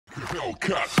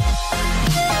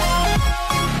Hellcat.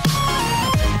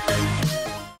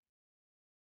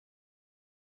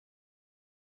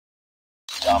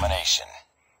 Domination.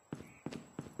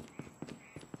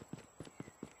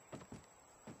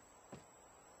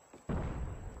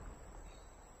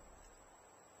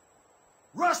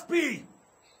 Rush B!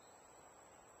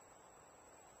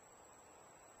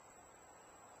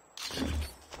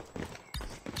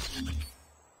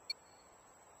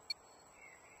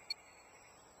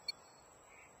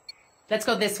 Let's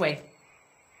go this way.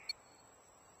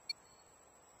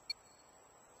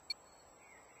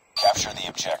 Capture the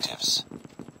objectives.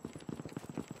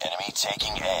 Enemy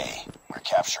taking A. We're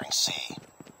capturing C.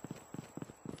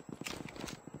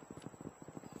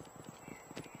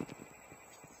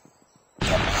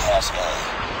 Enemy has A.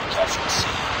 We captured C.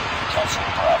 We captured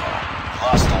Bravo. We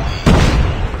lost the lead.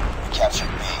 We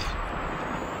captured B.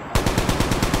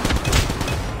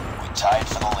 We tied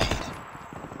for the lead.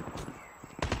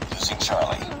 Losing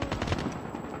Charlie.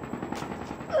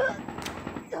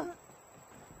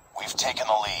 We've taken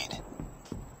the lead.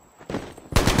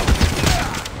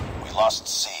 We lost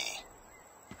C.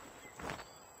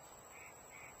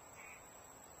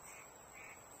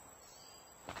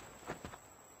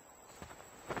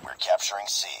 We're capturing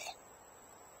C.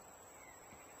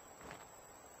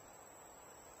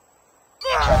 We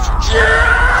captured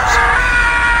Charlie.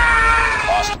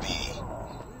 Lost B.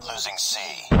 Losing C.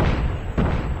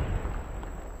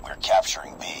 We're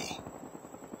capturing B.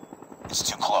 It's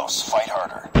too close. Fight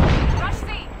harder. Rush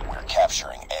C. We're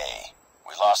capturing A.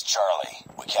 We lost Charlie.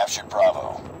 We captured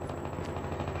Bravo.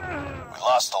 We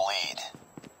lost the lead.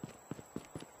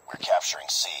 We're capturing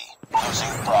C.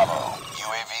 Losing Bravo.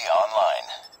 UAV online.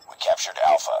 We captured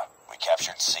Alpha. We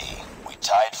captured C. We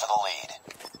tied for the lead.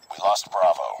 We lost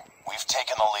Bravo. We've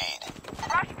taken the lead.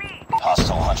 Rush B.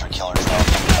 Hostile hunter-killer drone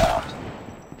inbound.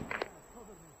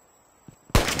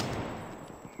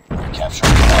 We're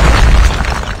capturing Bravo.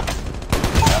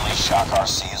 Friendly Shock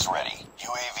RC is ready.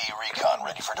 UAV recon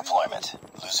ready for deployment.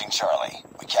 Losing Charlie.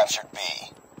 We captured B.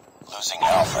 Losing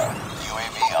Alpha.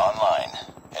 UAV online.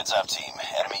 Heads up, team.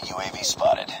 Enemy UAV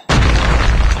spotted.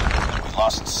 We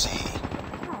lost C.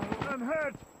 I'm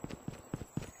hurt!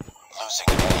 Losing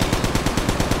A.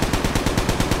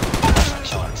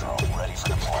 Hunter-killer drone ready for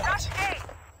deployment. Rush A.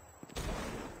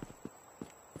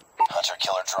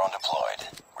 Hunter-killer drone deployed.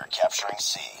 We're capturing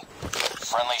C.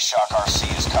 Friendly Shock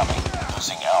RC is coming.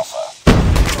 Losing Alpha.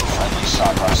 Friendly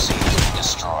Shock RC has been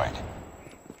destroyed.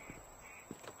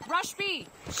 Rush B.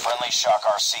 Friendly Shock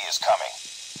RC is coming.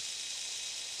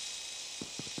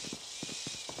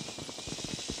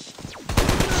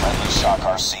 Friendly Shock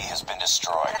RC has been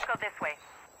destroyed. Let's go this way.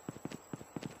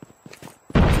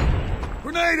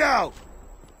 Grenade out!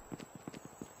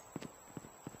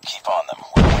 Keep on them.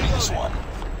 We're winning this one.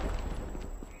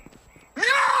 No,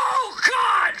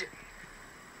 God!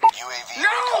 UAV No,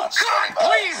 recon God, standing by.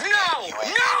 please, no!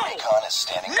 UAV No! recon is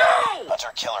standing No! by.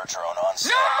 Hunter-killer drone on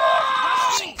standby.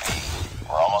 Losing B.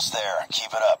 We're almost there.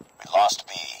 Keep it up. We lost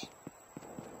B.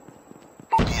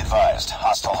 Be advised.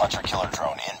 Hostile hunter-killer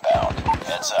drone inbound.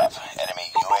 Heads up.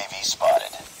 Enemy UAV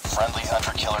spotted. Friendly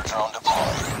hunter-killer drone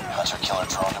deployed. Hunter-killer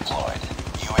drone deployed.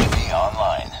 UAV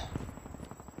online.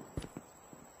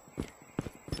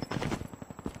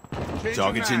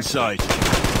 Target's in sight.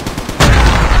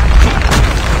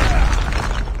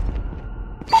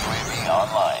 UAV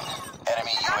online.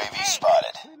 Enemy UAV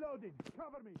spotted. Reloading.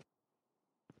 Cover me.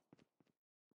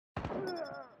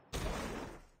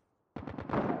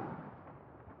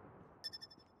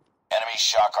 Enemy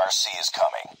Shock RC is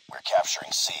coming. We're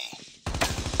capturing C.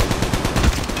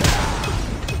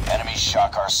 Enemy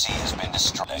Shock RC has been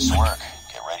destroyed. Nice work.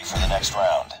 Get ready for the next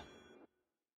round.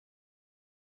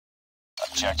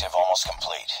 Objective almost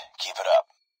complete. Keep it up.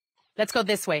 Let's go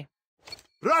this way.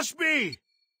 Rush B!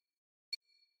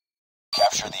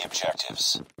 Capture the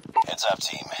objectives. Heads up,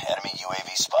 team. Enemy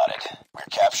UAV spotted. We're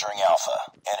capturing Alpha.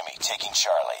 Enemy taking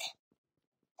Charlie.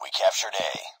 We captured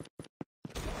A.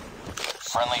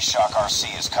 Friendly Shock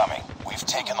RC is coming. We've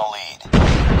taken the lead.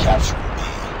 We're capturing B.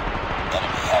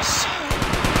 Enemy has C.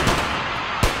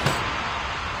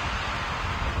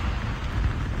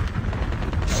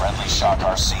 Friendly Shock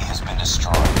RC has been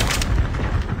destroyed.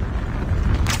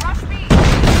 Rush B.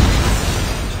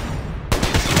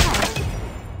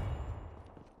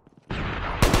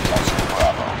 Capturing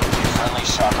Bravo. Friendly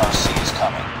Shock RC is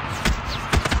coming.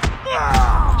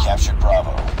 We captured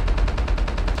Bravo.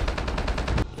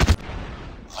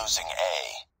 Losing A.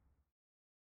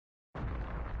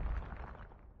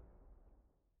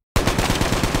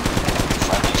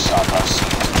 Friendly Shock RC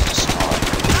has been destroyed.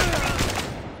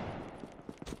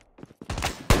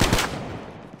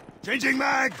 Changing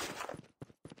mag!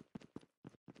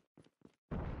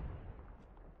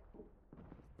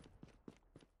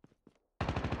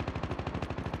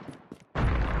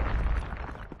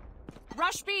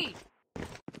 Rush B!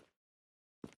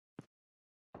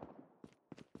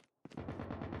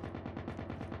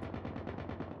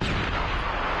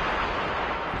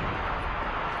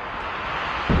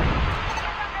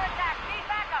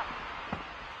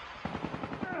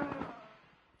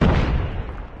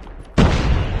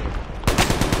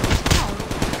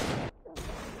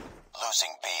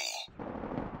 Losing B.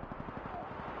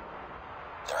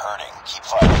 They're hurting. Keep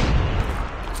fighting.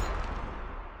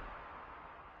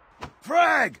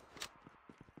 Frag!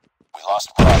 We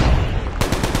lost Bravo.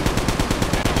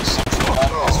 Enemy central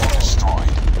hub has been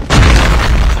destroyed.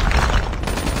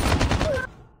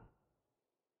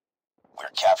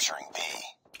 We're capturing B.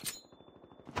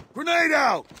 Grenade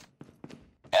out!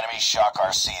 Enemy shock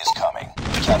RC is coming.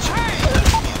 Capture B.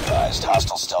 Be advised,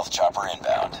 hostile stealth chopper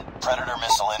inbound. Predator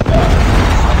missile inbound.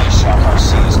 Friendly shock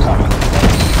RC is coming.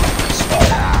 UAV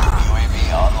spotted. UAV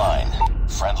online.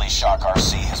 Friendly shock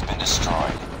RC has been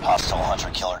destroyed. Hostile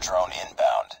hunter-killer drone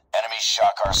inbound. Enemy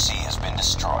shock RC has been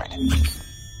destroyed.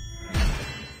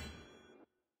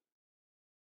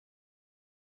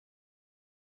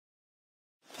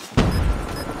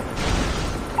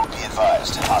 Be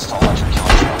advised, hostile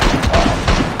hunter-killer drone inbound.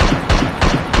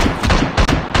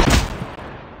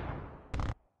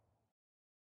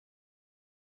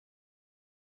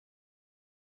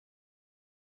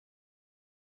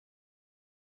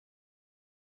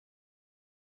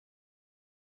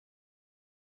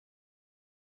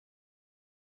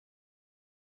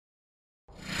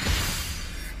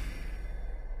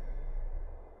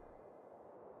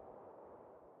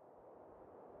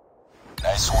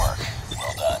 Nice work.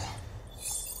 Well done.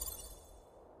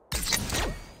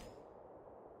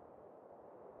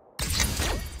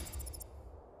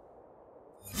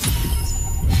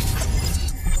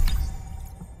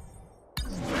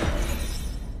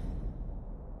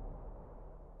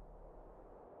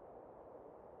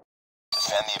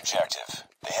 Defend the objective.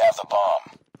 They have the bomb.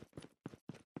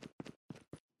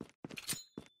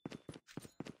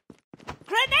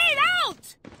 Grenade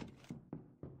out!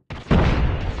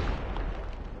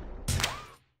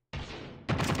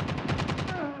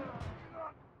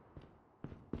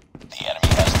 The enemy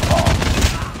has the bomb.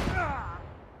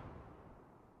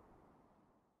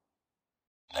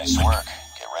 Nice work.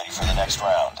 Get ready for the next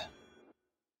round.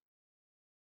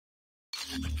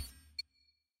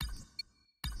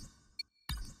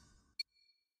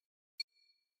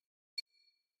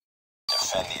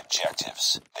 Defend the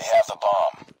objectives. They have the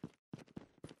bomb.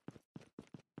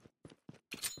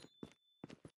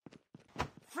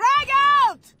 Frag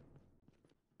out!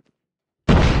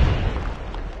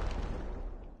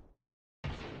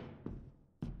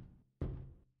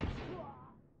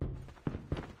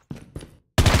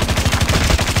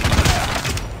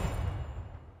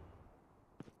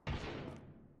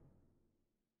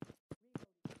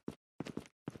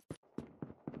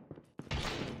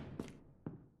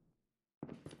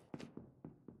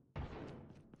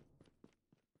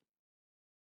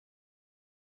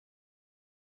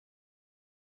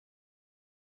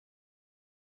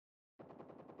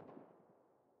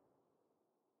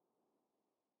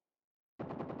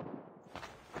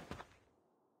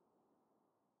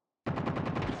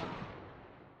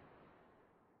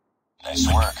 Nice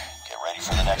work. Get ready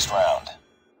for the next round.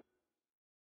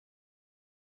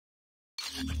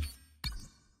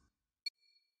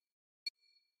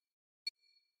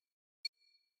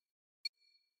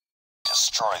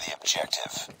 Destroy the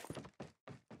objective.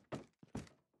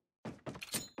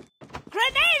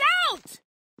 Grenade out!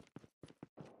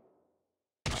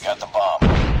 We got the bomb.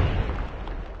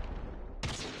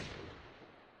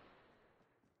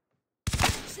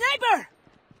 Sniper!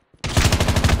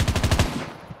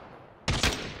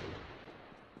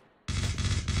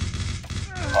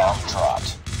 Bomb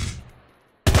dropped.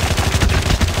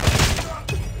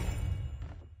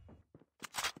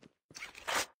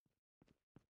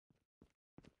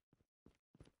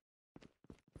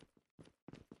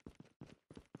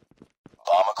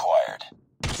 Bomb acquired.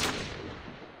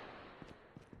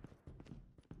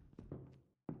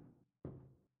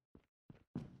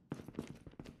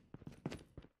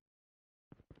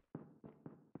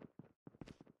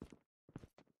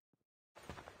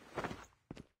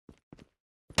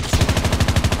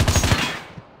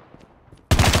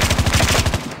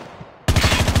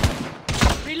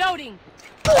 Reloading!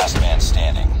 Last man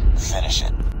standing. Finish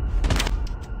it.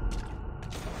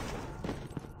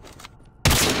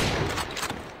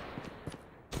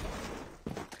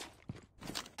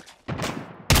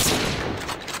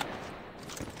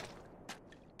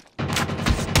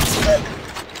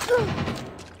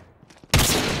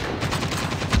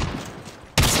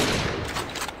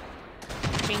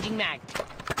 Changing mag.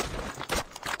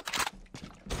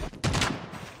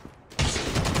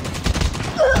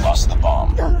 Lost the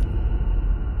bomb.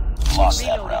 Lost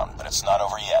that round, but it's not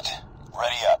over yet.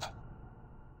 Ready up.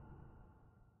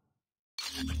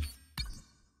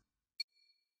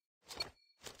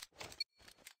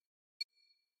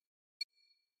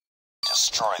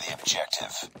 Destroy the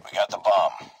objective. We got the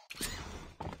bomb.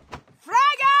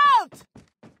 Frag out!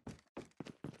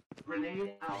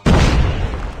 Grenade out.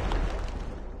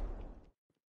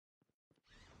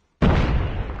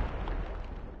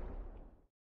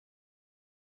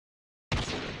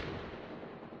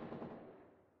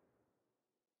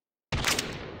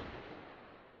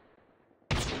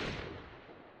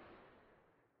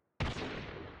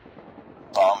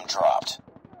 Bomb dropped.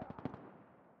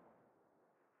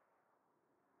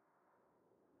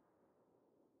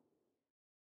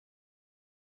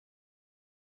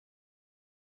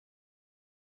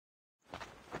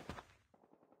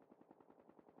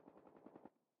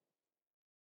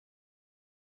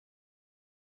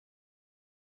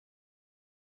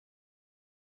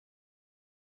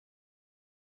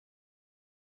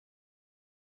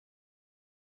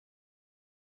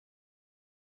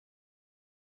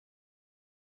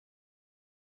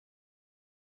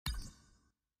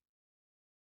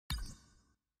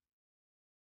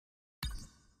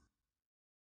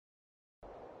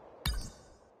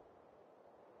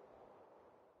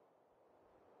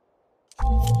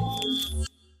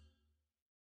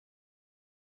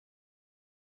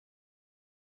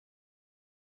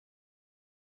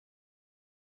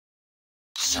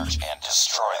 Search and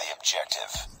destroy the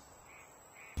objective.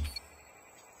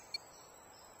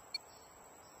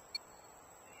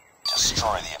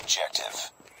 Destroy the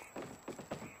objective.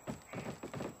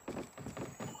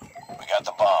 We got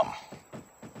the bomb.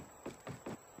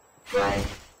 Flag.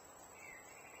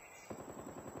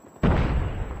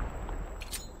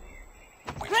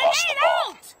 We lost the Grenade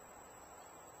bomb. out!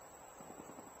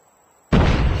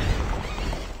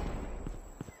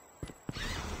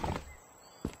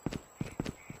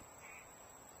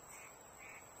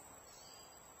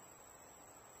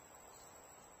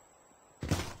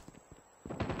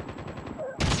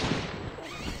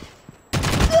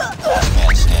 Last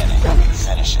man standing.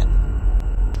 Finish it.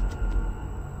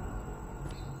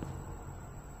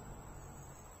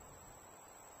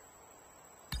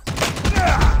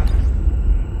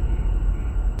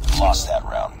 Lost that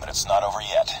round, but it's not over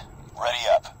yet. Ready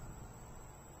up.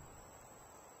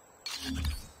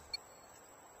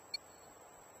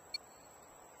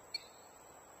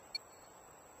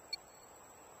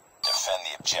 Defend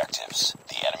the objectives.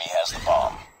 The enemy has the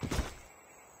bomb.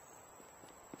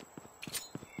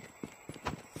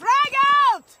 Frag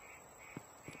out!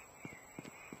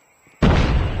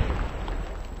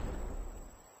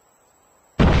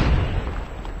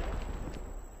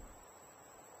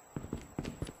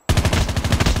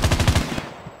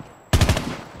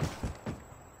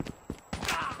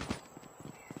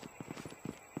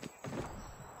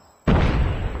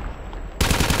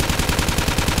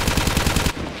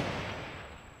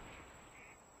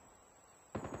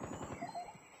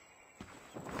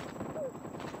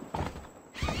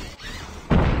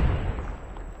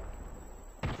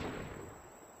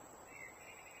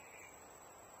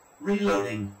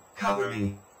 Reloading. Cover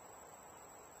me.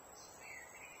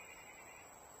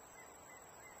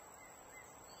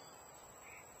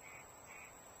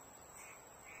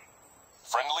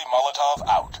 Friendly Molotov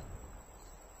out.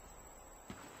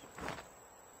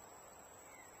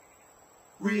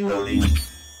 Reloading.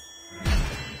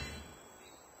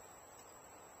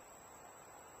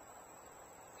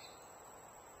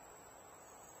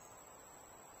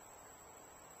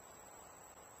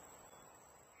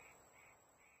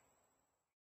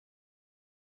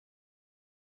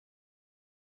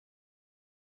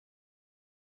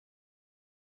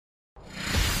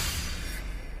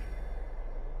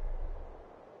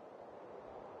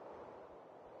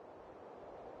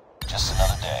 Just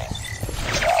another day.